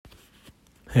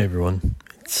Hey everyone,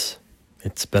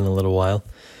 it's been a little while,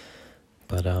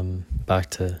 but back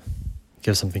to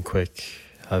give something quick.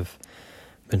 I've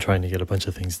been trying to get a bunch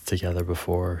of things together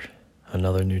before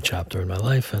another new chapter in my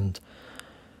life, and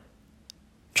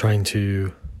trying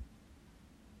to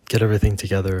get everything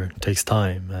together takes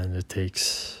time, and it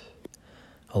takes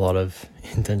a lot of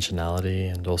intentionality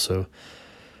and also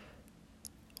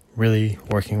really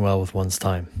working well with one's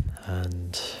time.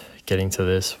 And getting to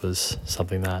this was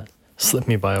something that slipped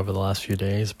me by over the last few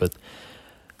days, but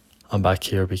I'm back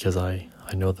here because I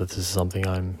know that this is something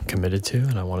I'm committed to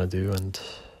and I want to do, and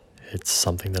it's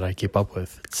something that I keep up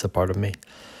with. It's a part of me.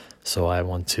 So I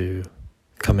want to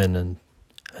come in and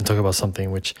talk about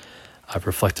something which I've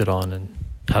reflected on and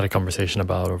had a conversation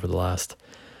about over the last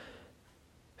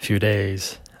few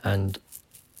days. And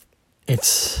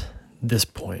it's this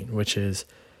point, which is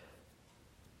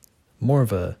more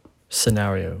of a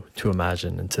scenario to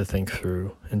imagine and to think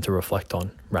through and to reflect on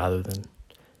rather than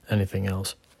anything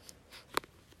else.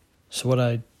 So what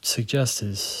I suggest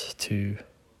is to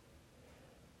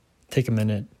take a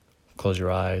minute, close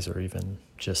your eyes, or even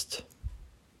just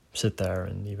sit there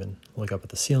and even look up at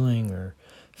the ceiling or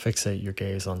fixate your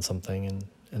gaze on something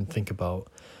and think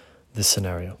about this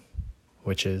scenario,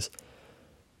 which is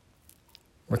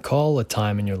recall a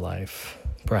time in your life,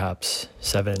 perhaps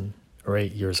 7 or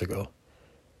 8 years ago,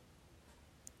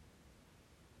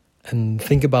 and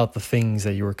think about the things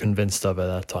that you were convinced of at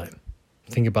that time.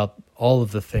 Think about all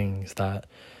of the things that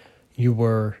you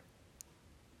were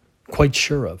quite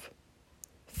sure of.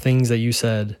 Things that you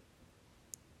said,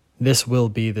 this will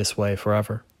be this way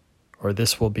forever, or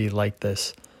this will be like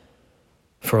this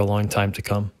for a long time to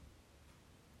come,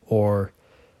 or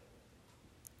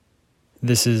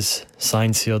this is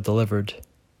signed, sealed, delivered,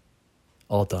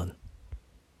 all done.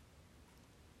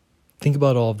 Think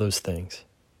about all of those things.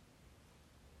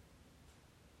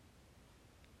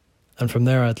 And from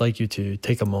there, I'd like you to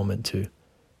take a moment to,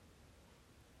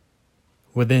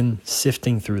 within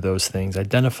sifting through those things,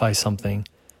 identify something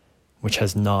which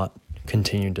has not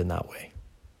continued in that way,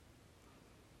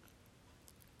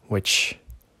 which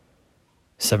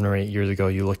 7 or 8 years ago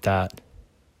you looked at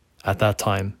that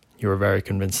time, you were very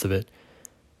convinced of it,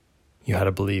 you had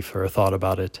a belief or a thought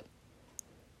about it,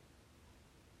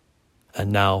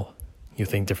 and now you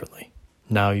think differently.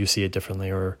 Now you see it differently,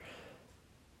 or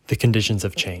the conditions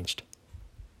have changed.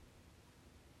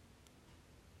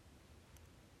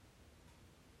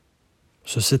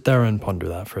 So sit there and ponder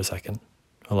that for a second.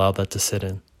 Allow that to sit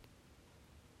in.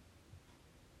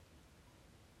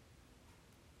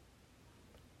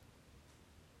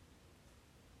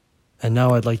 And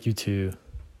now I'd like you to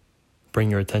bring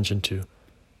your attention to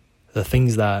the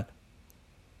things that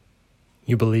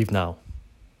you believe now,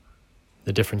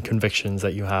 the different convictions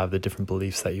that you have, the different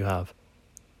beliefs that you have.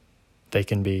 They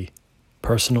can be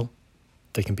personal,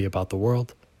 they can be about the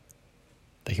world,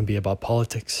 they can be about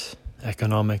politics,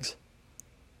 economics,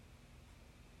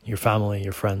 your family,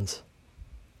 your friends.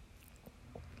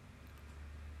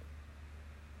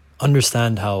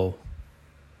 Understand how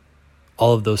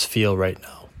all of those feel right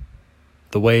now,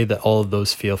 the way that all of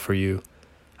those feel for you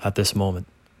at this moment,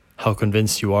 how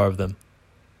convinced you are of them.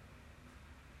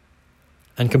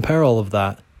 And compare all of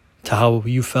that to how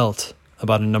you felt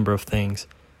about a number of things,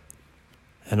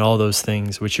 and all those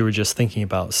things which you were just thinking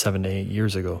about 7 to 8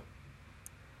 years ago.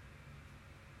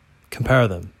 Compare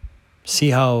them.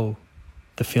 See how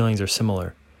the feelings are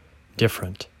similar,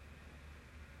 different.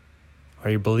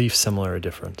 Are your beliefs similar or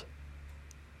different?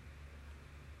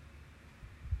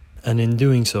 And in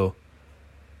doing so,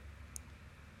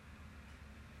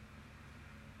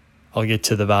 I'll get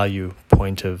to the value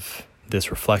point of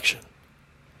this reflection,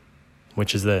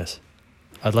 which is this.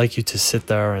 I'd like you to sit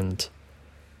there and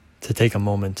to take a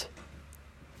moment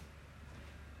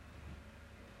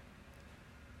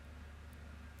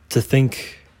to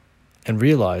think and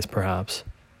realize, perhaps,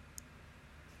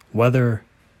 whether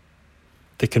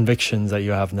the convictions that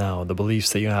you have now, the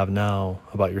beliefs that you have now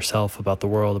about yourself, about the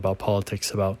world, about politics,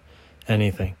 about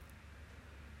anything,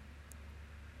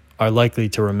 are likely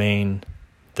to remain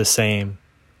the same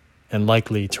and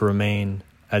likely to remain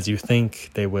as you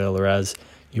think they will, or as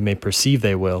you may perceive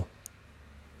they will,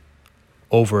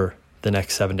 over the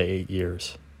next 7 to 8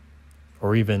 years,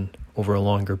 or even over a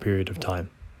longer period of time.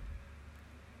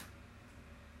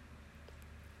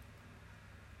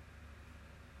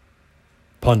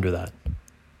 Ponder that.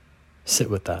 Sit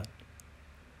with that.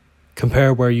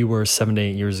 Compare where you were 7 to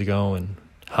 8 years ago and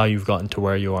how you've gotten to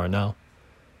where you are now.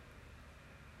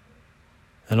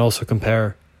 And also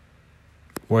compare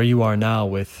where you are now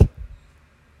with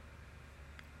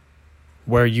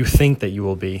where you think that you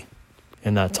will be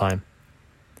in that time.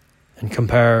 And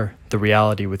compare the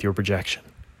reality with your projection.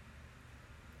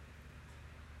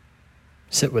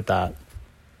 Sit with that.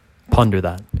 Ponder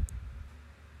that.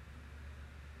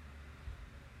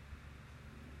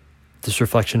 This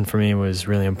reflection for me was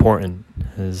really important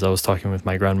as I was talking with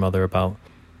my grandmother about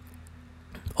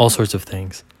all sorts of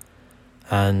things.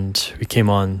 And we came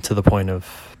on to the point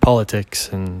of politics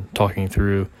and talking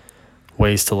through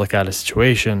ways to look at a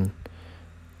situation,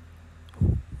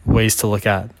 ways to look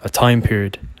at a time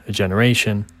period, a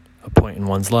generation, a point in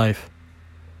one's life.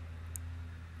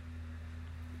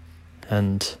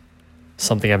 And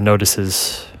something I've noticed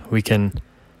is we can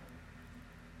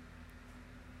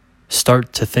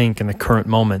start to think in the current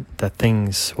moment that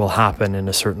things will happen in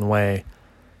a certain way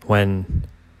when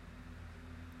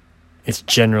it's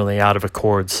generally out of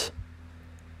accords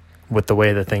with the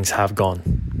way that things have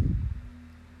gone.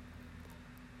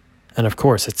 And of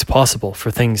course, it's possible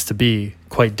for things to be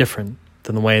quite different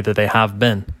than the way that they have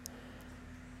been.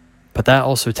 But that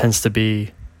also tends to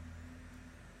be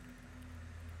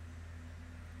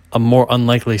a more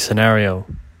unlikely scenario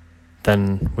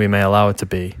than we may allow it to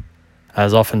be.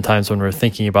 As oftentimes when we're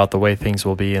thinking about the way things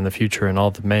will be in the future and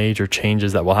all the major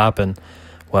changes that will happen,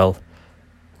 well,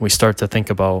 we start to think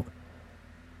about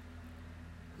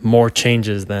more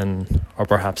changes than are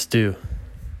perhaps due.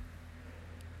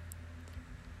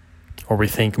 Or we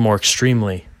think more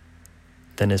extremely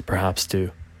than is perhaps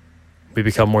due. We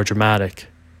become more dramatic.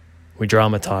 We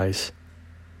dramatize.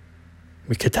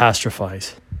 We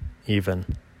catastrophize,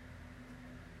 even,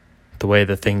 the way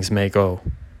that things may go,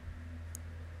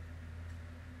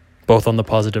 both on the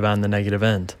positive and the negative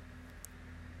end.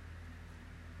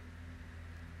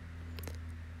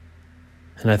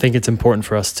 And I think it's important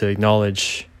for us to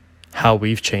acknowledge how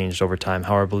we've changed over time,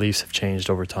 how our beliefs have changed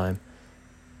over time,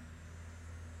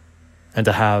 and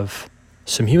to have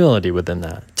some humility within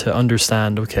that, to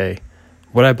understand, okay,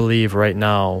 what I believe right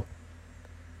now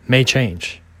may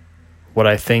change. What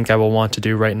I think I will want to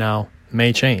do right now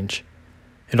may change.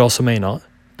 It also may not,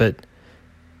 but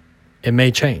it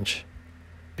may change,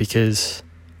 because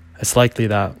it's likely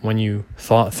that when you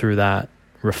thought through that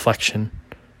reflection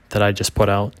that I just put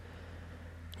out,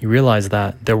 you realize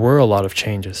that there were a lot of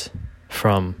changes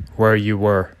from where you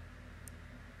were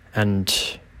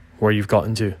and where you've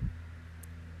gotten to.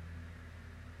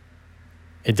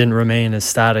 It didn't remain as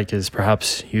static as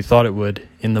perhaps you thought it would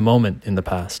in the moment in the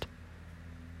past.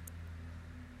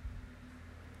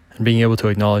 And being able to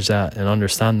acknowledge that and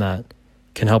understand that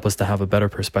can help us to have a better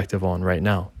perspective on right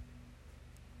now.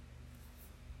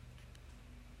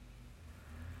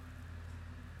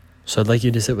 So I'd like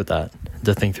you to sit with that,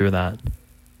 to think through that,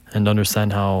 and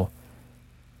understand how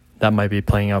that might be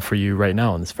playing out for you right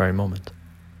now in this very moment,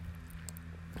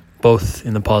 both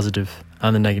in the positive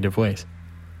and the negative ways.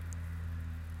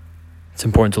 It's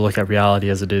important to look at reality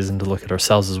as it is and to look at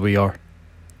ourselves as we are.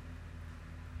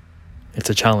 It's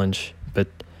a challenge, but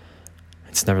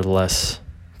it's nevertheless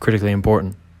critically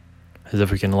important, as if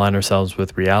we can align ourselves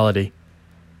with reality,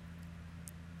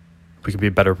 we can be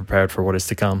better prepared for what is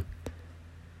to come.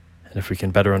 And if we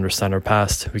can better understand our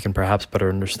past, we can perhaps better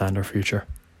understand our future,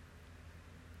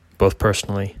 both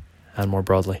personally and more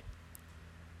broadly.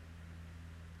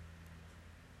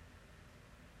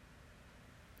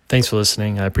 Thanks for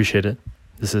listening. I appreciate it.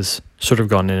 This has sort of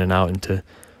gone in and out into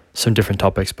some different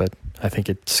topics, but I think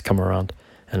it's come around,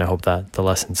 and I hope that the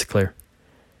lesson's clear.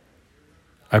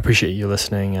 I appreciate you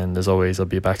listening, and as always, I'll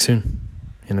be back soon.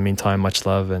 In the meantime, much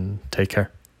love and take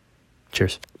care.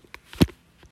 Cheers.